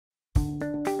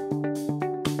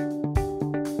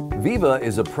Viva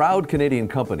is a proud Canadian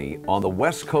company on the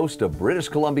west coast of British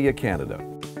Columbia, Canada.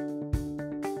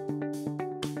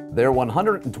 Their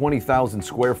 120,000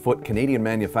 square foot Canadian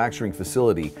manufacturing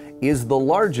facility is the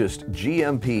largest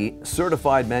GMP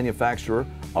certified manufacturer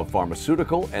of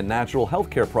pharmaceutical and natural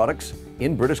healthcare products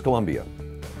in British Columbia.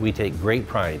 We take great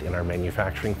pride in our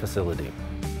manufacturing facility.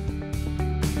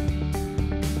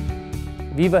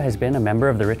 Viva has been a member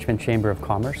of the Richmond Chamber of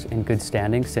Commerce in good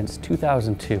standing since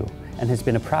 2002 and has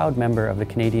been a proud member of the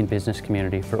Canadian business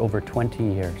community for over 20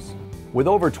 years. With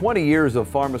over 20 years of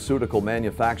pharmaceutical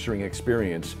manufacturing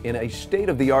experience in a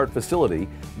state-of-the-art facility,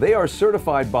 they are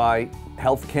certified by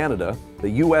Health Canada, the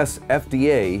US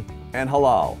FDA, and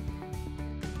Halal.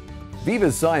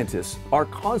 Viva's scientists are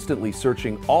constantly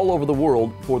searching all over the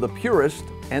world for the purest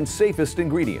and safest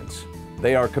ingredients.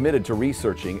 They are committed to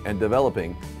researching and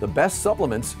developing the best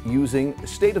supplements using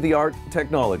state-of-the-art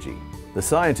technology. The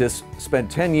scientists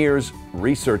spent 10 years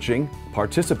researching,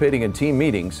 participating in team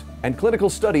meetings, and clinical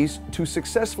studies to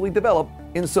successfully develop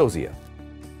Insosia.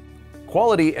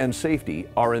 Quality and safety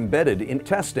are embedded in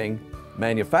testing,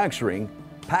 manufacturing,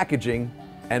 packaging,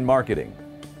 and marketing.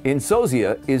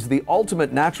 Insosia is the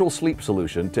ultimate natural sleep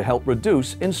solution to help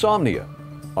reduce insomnia.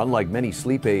 Unlike many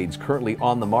sleep aids currently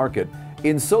on the market,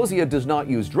 Insosia does not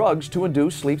use drugs to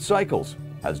induce sleep cycles,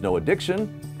 has no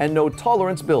addiction, and no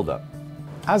tolerance buildup.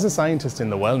 As a scientist in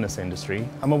the wellness industry,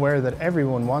 I'm aware that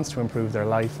everyone wants to improve their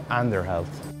life and their health.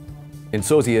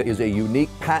 Insosia is a unique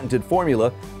patented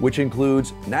formula which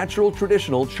includes natural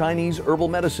traditional Chinese herbal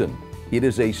medicine. It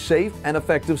is a safe and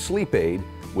effective sleep aid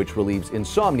which relieves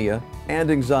insomnia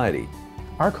and anxiety.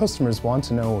 Our customers want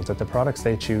to know that the products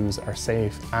they choose are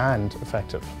safe and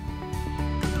effective.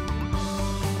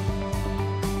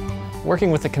 Working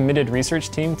with a committed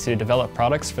research team to develop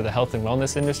products for the health and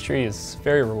wellness industry is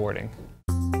very rewarding.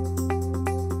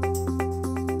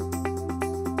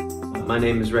 My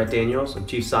name is Rhett Daniels. I'm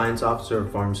Chief Science Officer of a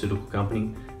pharmaceutical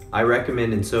company. I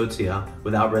recommend Insosia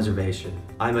without reservation.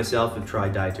 I myself have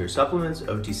tried dietary supplements,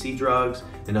 OTC drugs,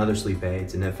 and other sleep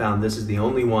aids, and have found this is the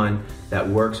only one that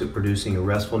works at producing a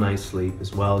restful night's sleep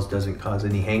as well as doesn't cause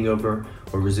any hangover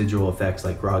or residual effects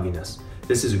like grogginess.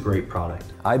 This is a great product.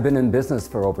 I've been in business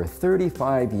for over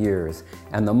 35 years,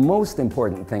 and the most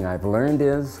important thing I've learned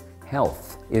is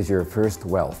health is your first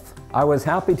wealth. I was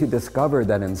happy to discover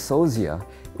that Insosia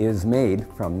is made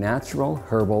from natural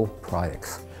herbal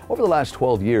products. Over the last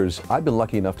 12 years, I've been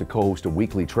lucky enough to co-host a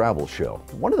weekly travel show.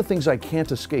 One of the things I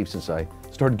can't escape since I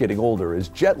started getting older is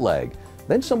jet lag.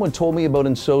 Then someone told me about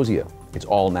Insosia. It's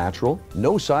all natural,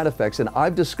 no side effects, and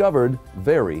I've discovered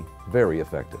very, very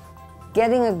effective.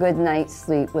 Getting a good night's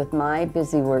sleep with my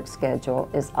busy work schedule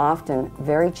is often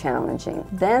very challenging.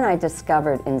 Then I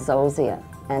discovered Insosia,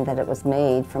 and that it was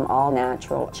made from all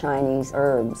natural Chinese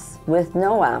herbs with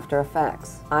no after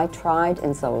effects. I tried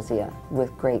Insosia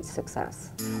with great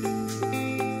success.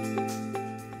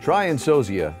 Try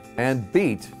Insosia and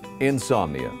beat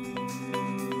insomnia.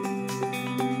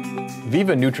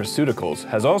 Viva Nutraceuticals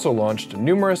has also launched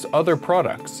numerous other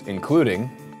products, including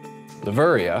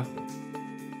Leveria,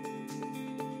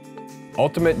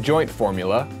 Ultimate Joint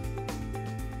Formula,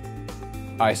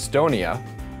 Istonia,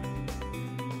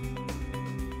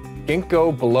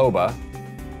 Ginkgo biloba,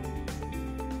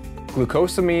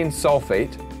 glucosamine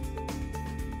sulfate,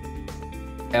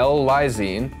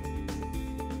 L-lysine,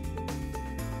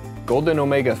 golden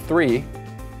omega-3,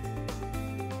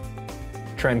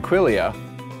 Tranquilia,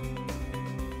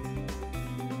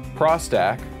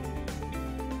 Prostac,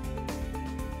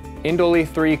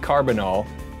 Indole-3 carbinol,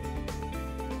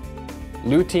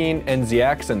 lutein and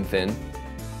zeaxanthin,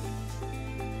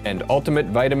 and ultimate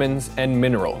vitamins and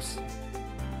minerals.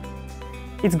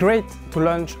 It's great to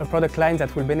launch a product line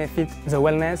that will benefit the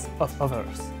wellness of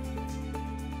others.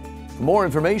 For more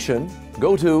information,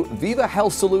 go to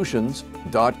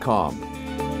vivahealthsolutions.com.